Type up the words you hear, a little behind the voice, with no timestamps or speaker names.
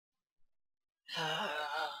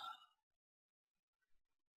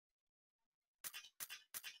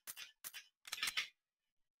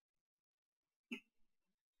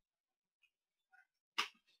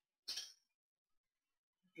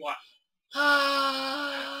What?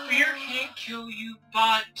 Fear can't kill you,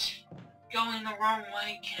 but going the wrong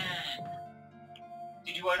way can.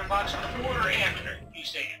 Did you item box before or after you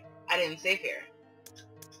saved? I didn't save here.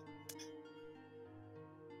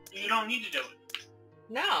 You don't need to do it.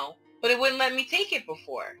 No, but it wouldn't let me take it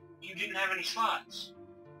before. You didn't have any slots.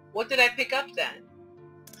 What did I pick up then?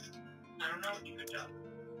 I don't know what you picked up.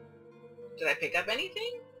 Did I pick up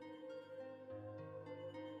anything?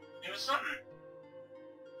 It was something.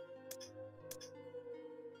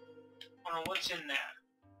 I don't know what's in there.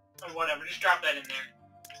 Or whatever, just drop that in there.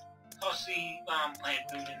 Toss the plant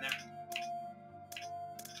food in there.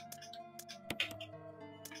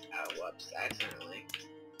 Oh, whoops, accidentally.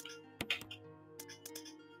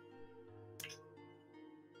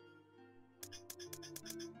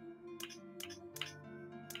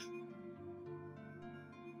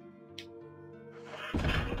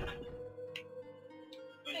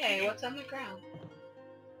 Hey, what's on the ground?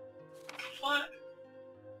 What?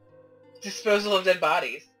 Disposal of dead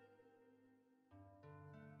bodies.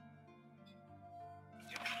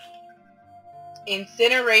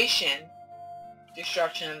 Incineration.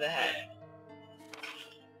 Destruction of the head.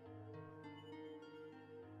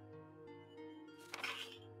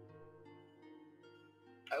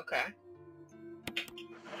 Okay.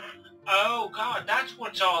 Oh god, that's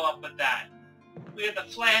what's all up with that. We had the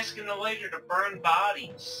flask and the lighter to burn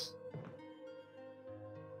bodies.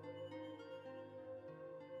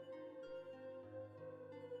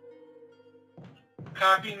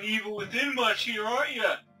 Copying the evil within much here, aren't you?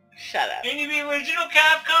 Shut up. Ain't you the original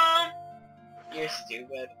Capcom? You're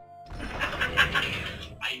stupid.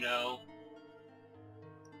 I know.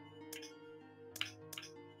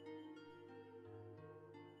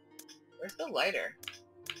 Where's the lighter?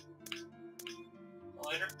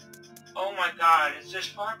 Lighter? Oh my god, is this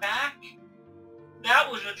far back?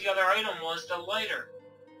 That was what the other item was, the lighter.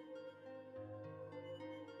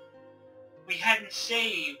 We hadn't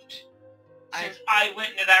saved since I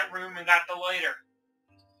went into that room and got the lighter.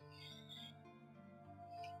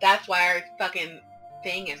 That's why our fucking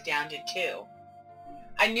thing is down to 2.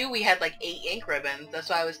 I knew we had like 8 ink ribbons. That's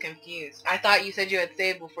why I was confused. I thought you said you had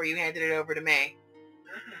saved before you handed it over to me.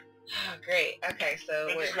 Oh, great. Okay, so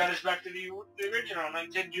It just got us back to the original, and I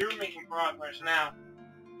said you're making progress now.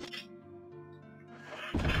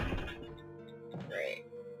 Great.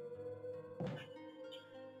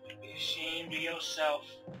 Be ashamed of yourself.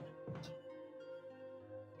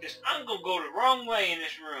 Because I'm gonna go the wrong way in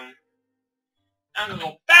this room. I'm gonna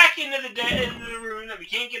go back into the room that we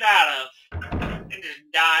can't get out of, and just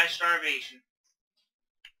die of starvation.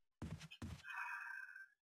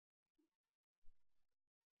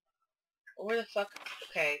 Where the fuck?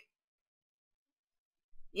 Okay.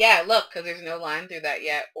 Yeah, look, because there's no line through that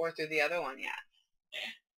yet, or through the other one yet.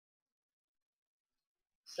 Yeah.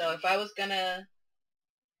 So if I was gonna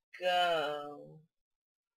go...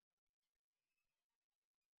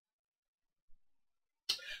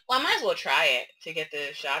 Well, I might as well try it to get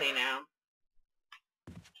the shoddy now.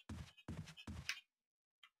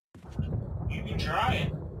 You can try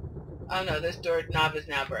it. Oh no, this door knob is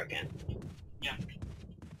now broken. Yeah.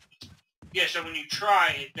 Yeah, so when you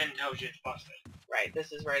try it, then tells you it's busted. Right,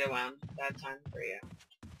 this is right around that time for you.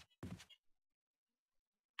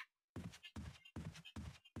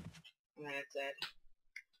 And then it said...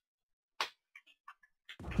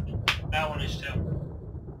 That one is too.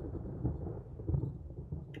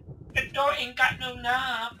 The door ain't got no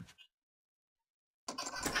knob.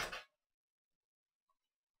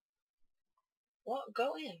 Well,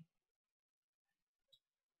 go in.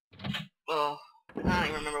 Oh, I don't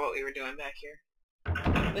even remember what we were doing back here.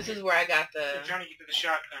 This is where I got the... I'm trying to get to the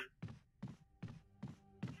shotgun.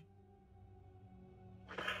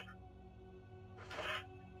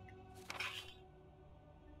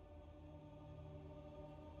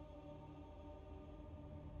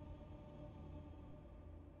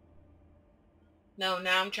 No,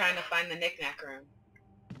 now I'm trying to find the knick-knack room.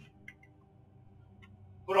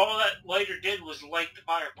 But all that lighter did was light the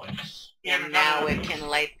fireplace. And now it can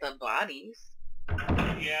light the bodies.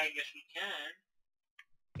 Yeah, I guess we can.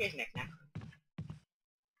 Here's knick-knack room.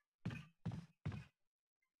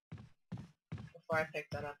 Before I pick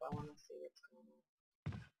that up, I want to see what's going on.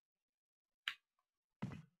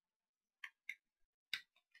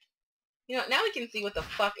 You know, now we can see what the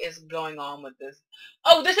fuck is going on with this.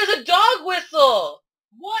 Oh, this is a dog whistle!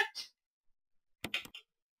 What?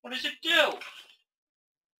 What does it do?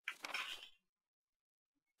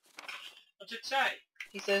 What's it say?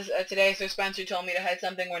 He says, today Sir Spencer told me to hide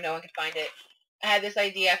something where no one could find it. I had this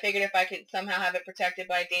idea. I figured if I could somehow have it protected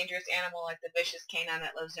by a dangerous animal like the vicious canine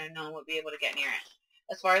that lives there, no one would be able to get near it.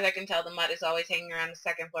 As far as I can tell, the mutt is always hanging around the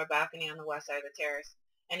second-floor balcony on the west side of the terrace.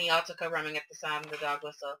 And he also go roaming at the sound of the dog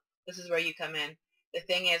whistle. This is where you come in. The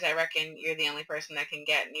thing is, I reckon you're the only person that can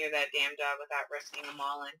get near that damn dog without risking a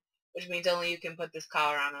maulin', which means only you can put this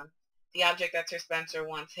collar on him. The object that Sir Spencer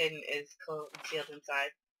wants hidden is concealed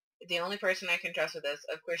inside. If the only person I can trust with this,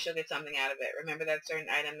 of course you'll get something out of it. Remember that certain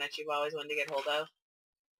item that you've always wanted to get hold of?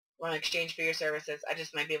 Well, in exchange for your services, I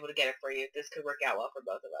just might be able to get it for you. This could work out well for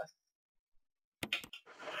both of us.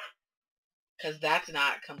 Because that's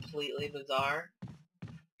not completely bizarre.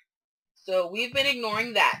 So we've been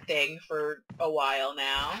ignoring that thing for a while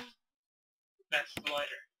now. That's the lighter.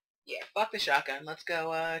 Yeah, fuck the shotgun. Let's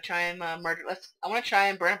go try and murder. I want to try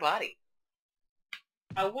and burn a body.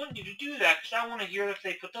 I want you to do that because I want to hear if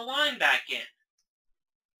they put the line back in.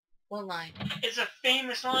 What line? It's a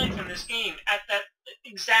famous line from this game. At that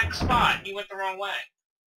exact spot, you went the wrong way.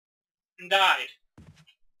 And died.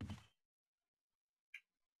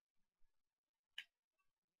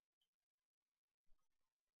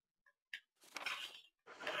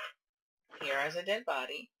 Here is a dead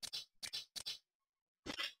body.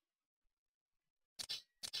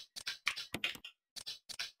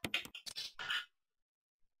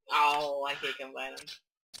 Oh, I can't combine them.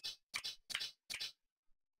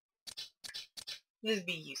 This would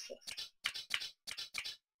be useless.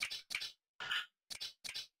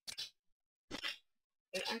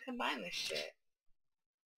 Let's uncombine this shit.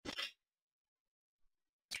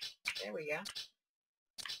 There we go.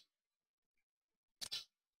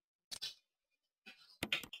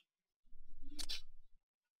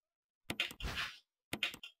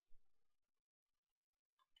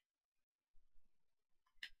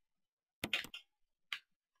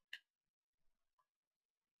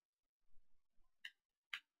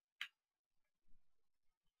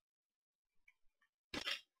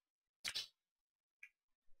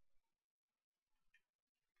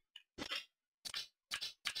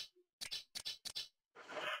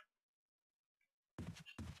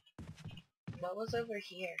 What was over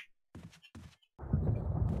here?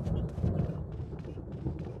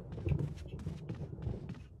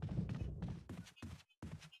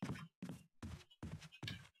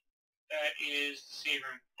 That is the save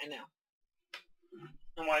room. I know.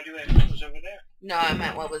 And why do it? It was over there. No, I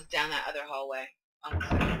meant what was down that other hallway on the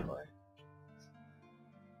second floor.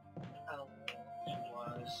 Oh. It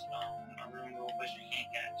was a room to a place you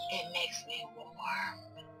can't get. It makes me warm.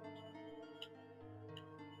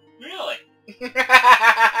 Really?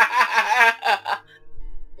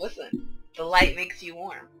 Listen, the light makes you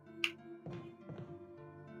warm.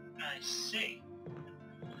 I see.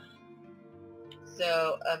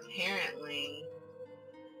 So, apparently...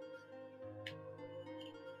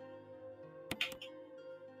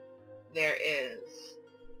 there is...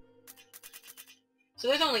 So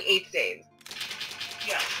there's only 8 saves.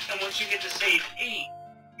 Yeah, and once you get to save 8,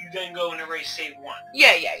 you then go and erase save 1.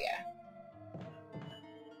 Yeah.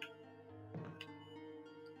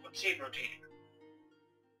 But save rotating.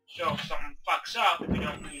 So if something fucks up, we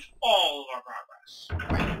don't lose all of our progress.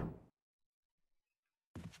 Right.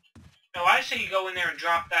 Now I say you go in there and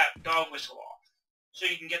drop that dog whistle off, so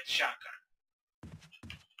you can get the shotgun.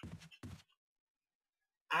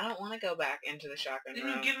 I don't want to go back into the shotgun Then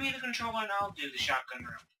room. you give me the controller and I'll do the shotgun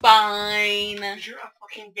room. Fine. Because you're a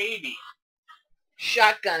fucking baby.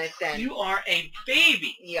 Shotgun it then. You are a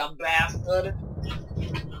baby. You bastard.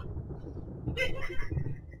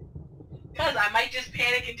 Because I might just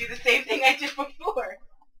panic and do the same thing I did before.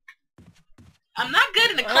 I'm not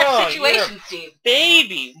good in a clutch situation, Steve.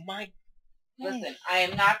 Baby. My... Listen, I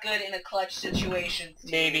am not good in a clutch situation,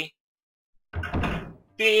 Steve. Baby.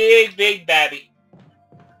 Big babby.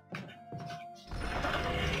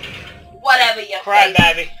 Whatever you Cry, face.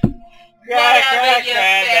 baby. Whatever you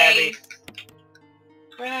cry, face. baby.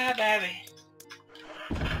 Cry, baby.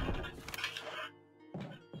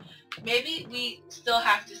 Maybe we still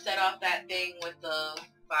have to set off that thing with the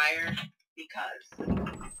fire because,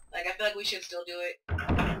 like, I feel like we should still do it.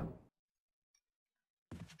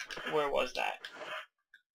 Where was that?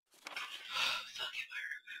 Fuck if I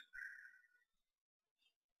remember.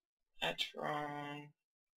 That's wrong.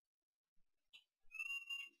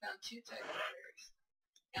 Found 2 typewriters.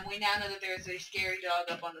 And we now know that there's a scary dog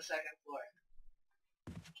up on the 2nd floor.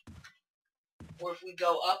 Or if we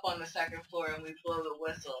go up on the 2nd floor and we blow the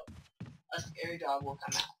whistle, a scary dog will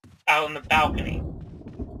come out. Out on the balcony.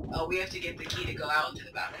 Oh, we have to get the key to go out into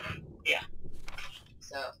the balcony. Yeah.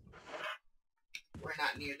 So, we're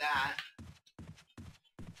not near that.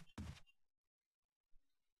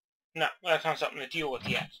 No, that's not something to deal with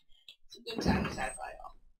yet. It's a good time to sci-fi,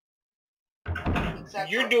 y'all. Except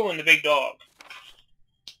You're doing the big dog.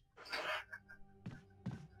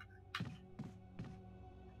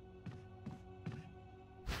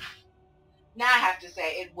 Now I have to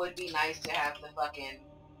say, it would be nice to have the fucking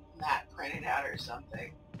map printed out or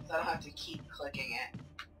something. So I don't have to keep clicking it.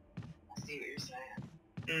 I see what you're saying.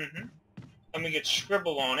 Mm-hmm. I'm gonna get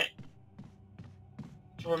scribble on it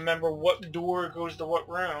to remember what door goes to what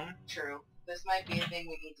room. True. This might be a thing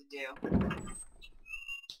we need to do.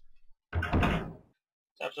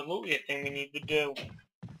 It's absolutely a thing we need to do.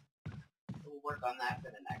 We'll work on that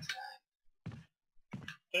for the next time.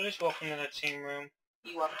 Did I just walk into that same room?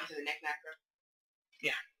 You walk into the knick-knack room?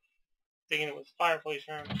 Yeah. Thinking it was the fireplace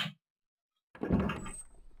room.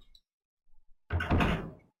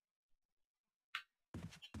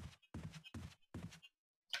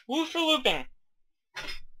 Woo for looping!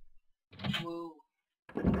 Woo.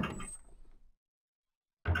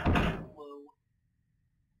 Woo.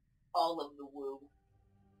 All of the woo.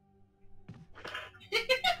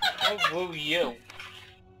 I'll woo you.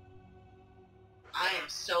 I am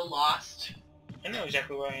so lost. I know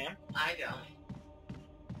exactly where I am. I don't.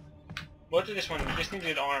 What did this one need? This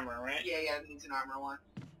needed armor, right? Yeah, it needs an armor one.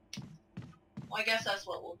 Well, I guess that's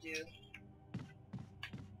what we'll do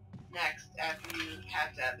next, after you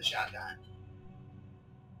have to have the shotgun.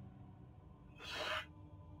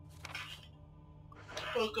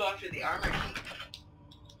 We'll go after the armor key.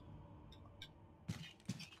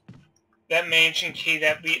 That mansion key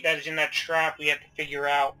that is in that trap we have to figure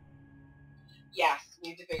out. Yes,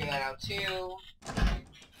 we need to figure that out too.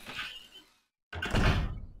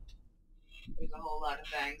 There's a whole lot of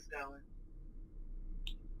things going.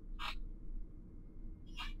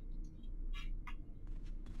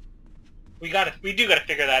 We do gotta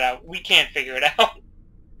figure that out. We can't figure it out.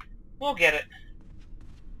 We'll get it.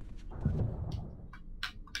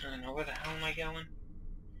 I don't know, where the hell am I going?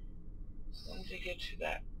 When did I get to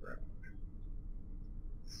that room?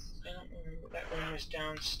 I don't remember. That room was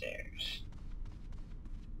downstairs.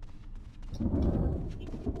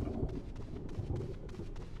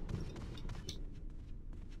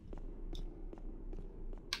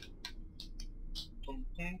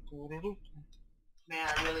 Man,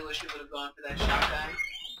 I really wish we would have gone for that shotgun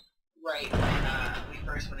right when we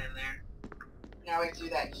first went in there. Now we have to do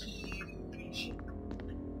that huge...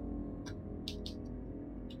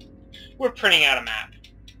 We're printing out a map.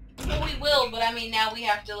 Well, we will, but I mean, now we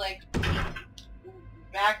have to, like,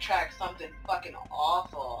 backtrack something fucking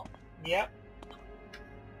awful. Yep.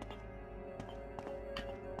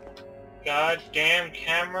 Goddamn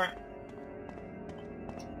camera.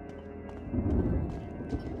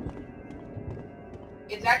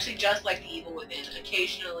 It's actually just like the Evil Within.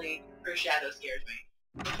 Occasionally, her shadow scares me.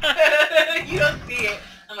 You don't see it.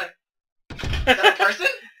 I'm like, is that a person?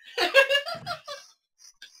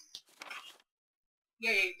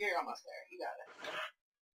 Yeah, you're almost there. You got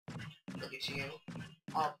it. Look at you.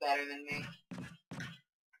 All better than me.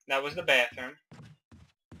 That was the bathroom.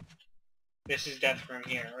 This is death room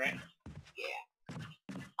here, right? Yeah.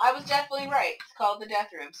 I was definitely right. It's called the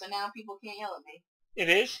death room, so now people can't yell at me. It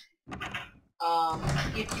is?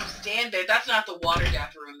 If you stand there, that's not the water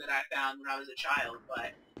death room that I found when I was a child,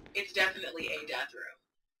 but it's definitely a death room.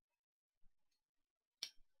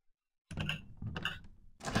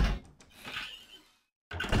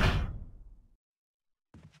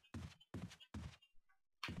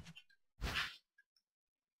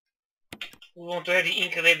 We want to have the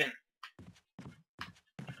ink ribbon.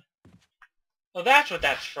 Oh, that's what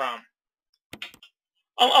that's from.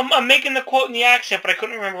 I'm making the quote in the accent, but I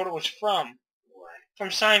couldn't remember what it was from. What? From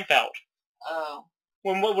Seinfeld. Oh.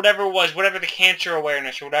 When whatever it was, whatever the cancer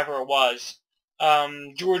awareness or whatever it was,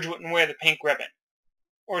 George wouldn't wear the pink ribbon.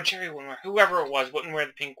 Or Jerry wouldn't wear, whoever it was wouldn't wear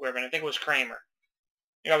the pink ribbon. I think it was Kramer.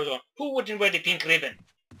 And I was going, who wouldn't wear the pink ribbon?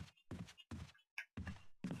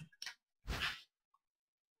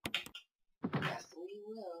 Yes, we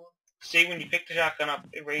will. See, when you pick the shotgun up,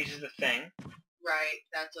 it raises the thing. Right,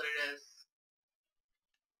 that's what it is.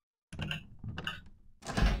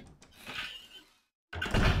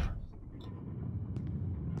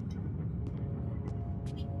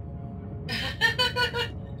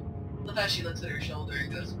 Look how she looks at her shoulder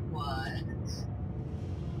and goes, what?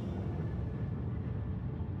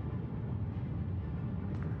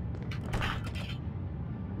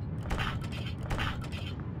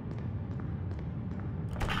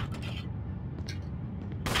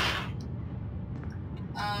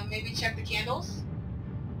 Maybe check the candles?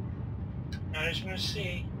 I just want to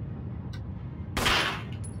see.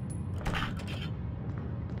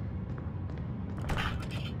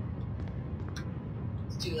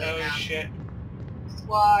 Too late Oh now. shit.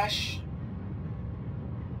 Squash.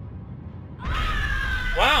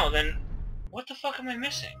 Wow, then what the fuck am I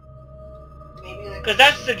missing? Maybe like... Because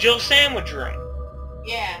that's the Jill Sandwich room.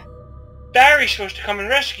 Yeah. Barry's supposed to come and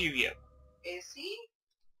rescue you. Is he?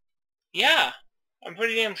 Yeah, I'm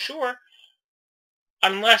pretty damn sure.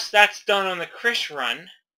 Unless that's done on the Chris run.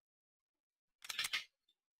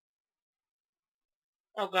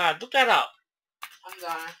 Oh god, look that up. I'm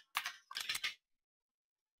gonna.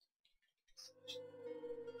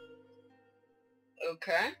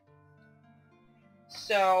 Okay.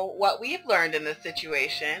 So, what we've learned in this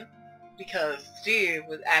situation, because Steve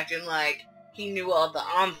was acting like he knew all the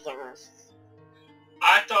answers.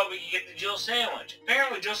 I thought we could get the Jill Sandwich.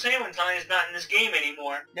 Apparently Jill Sandwich is not in this game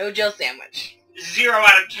anymore. No Jill Sandwich. 0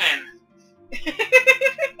 out of 10.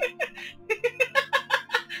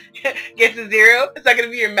 Gets a 0? Is that going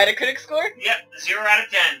to be your Metacritic score? Yep, 0 out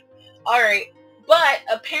of 10. Alright, but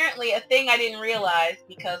apparently a thing I didn't realize,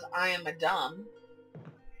 because I am a dumb,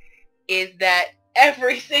 is that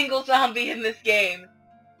every single zombie in this game,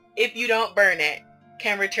 if you don't burn it,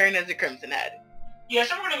 can return as a Crimson Head. Yeah,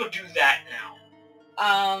 so we're going to go do that now.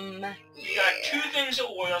 We got 2 things of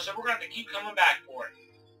oil, so we're going to have to keep coming back for it.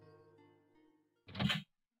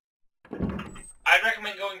 I'd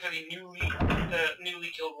recommend going for the newly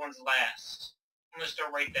killed ones last. Unless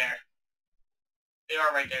they're right there. They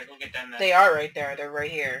are right there. Go get them then. They are right there. They're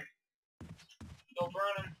right here. Go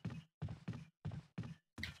burn them.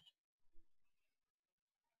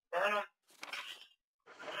 Burn them.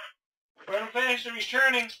 Burn them fast, they're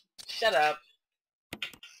returning. Shut up.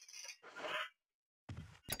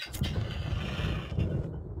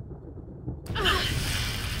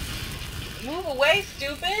 Move away,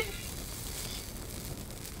 stupid!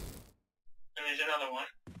 And there's another one.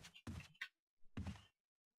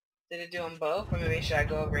 Did it do them both? Or maybe should I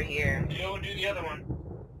go over here? You go and do the other one.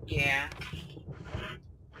 Yeah.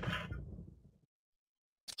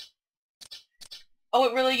 Oh,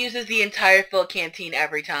 it really uses the entire full canteen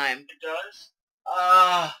every time. It does?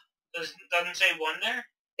 Doesn't say 1 there?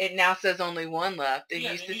 It now says only 1 left. It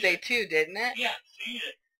used to say 2, didn't it? Yeah, so use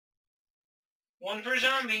it. 1 per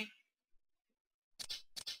zombie.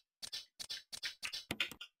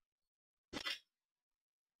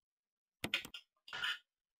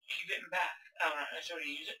 Keep getting back. Oh, no, I should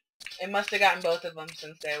use it. It must have gotten both of them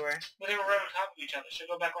since they were... But they were right on top of each other, so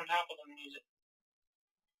go back on top of them and use it.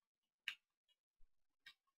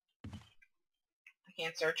 I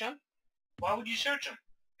can't search them? Why would you search them?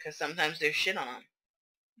 Because sometimes there's shit on them.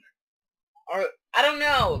 Or, I don't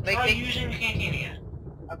know. Try using the canteen again.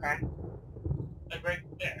 Okay. Like right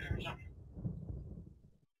there or something.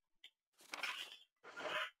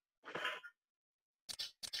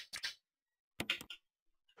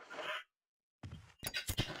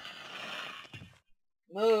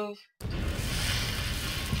 Move.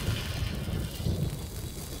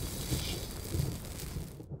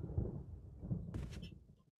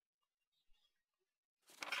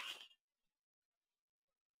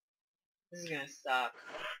 This is gonna suck.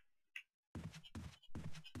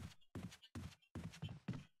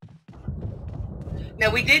 Now,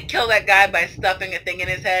 we did kill that guy by stuffing a thing in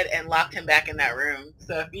his head and locked him back in that room.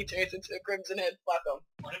 So if he turns into a Crimson Head, fuck him.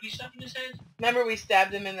 What have you stuffed in his head? Remember we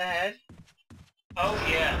stabbed him in the head? Oh,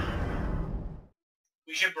 yeah.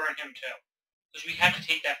 We should burn him, too. Because we have to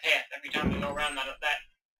take that path every time we go around that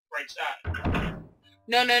right side.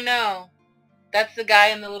 No, no, no. That's the guy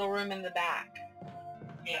in the little room in the back.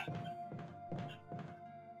 Yeah.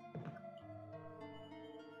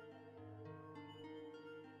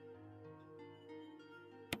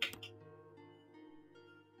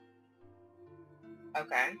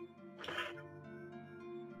 Okay.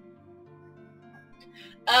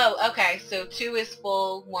 Oh, okay, so 2 is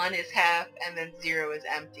full, 1 is half, and then 0 is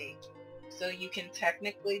empty. So you can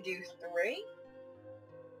technically do 3?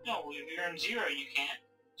 No, if you're in 0, you can't.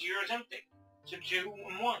 0 is empty. So 2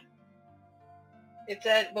 and 1. It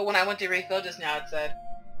said, but when I went to refill just now, it said,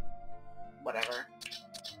 whatever.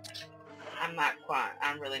 I'm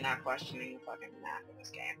really not questioning the fucking map in this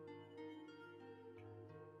game.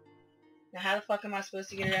 Now how the fuck am I supposed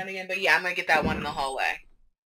to get around again? But yeah, I'm gonna get that one in the hallway.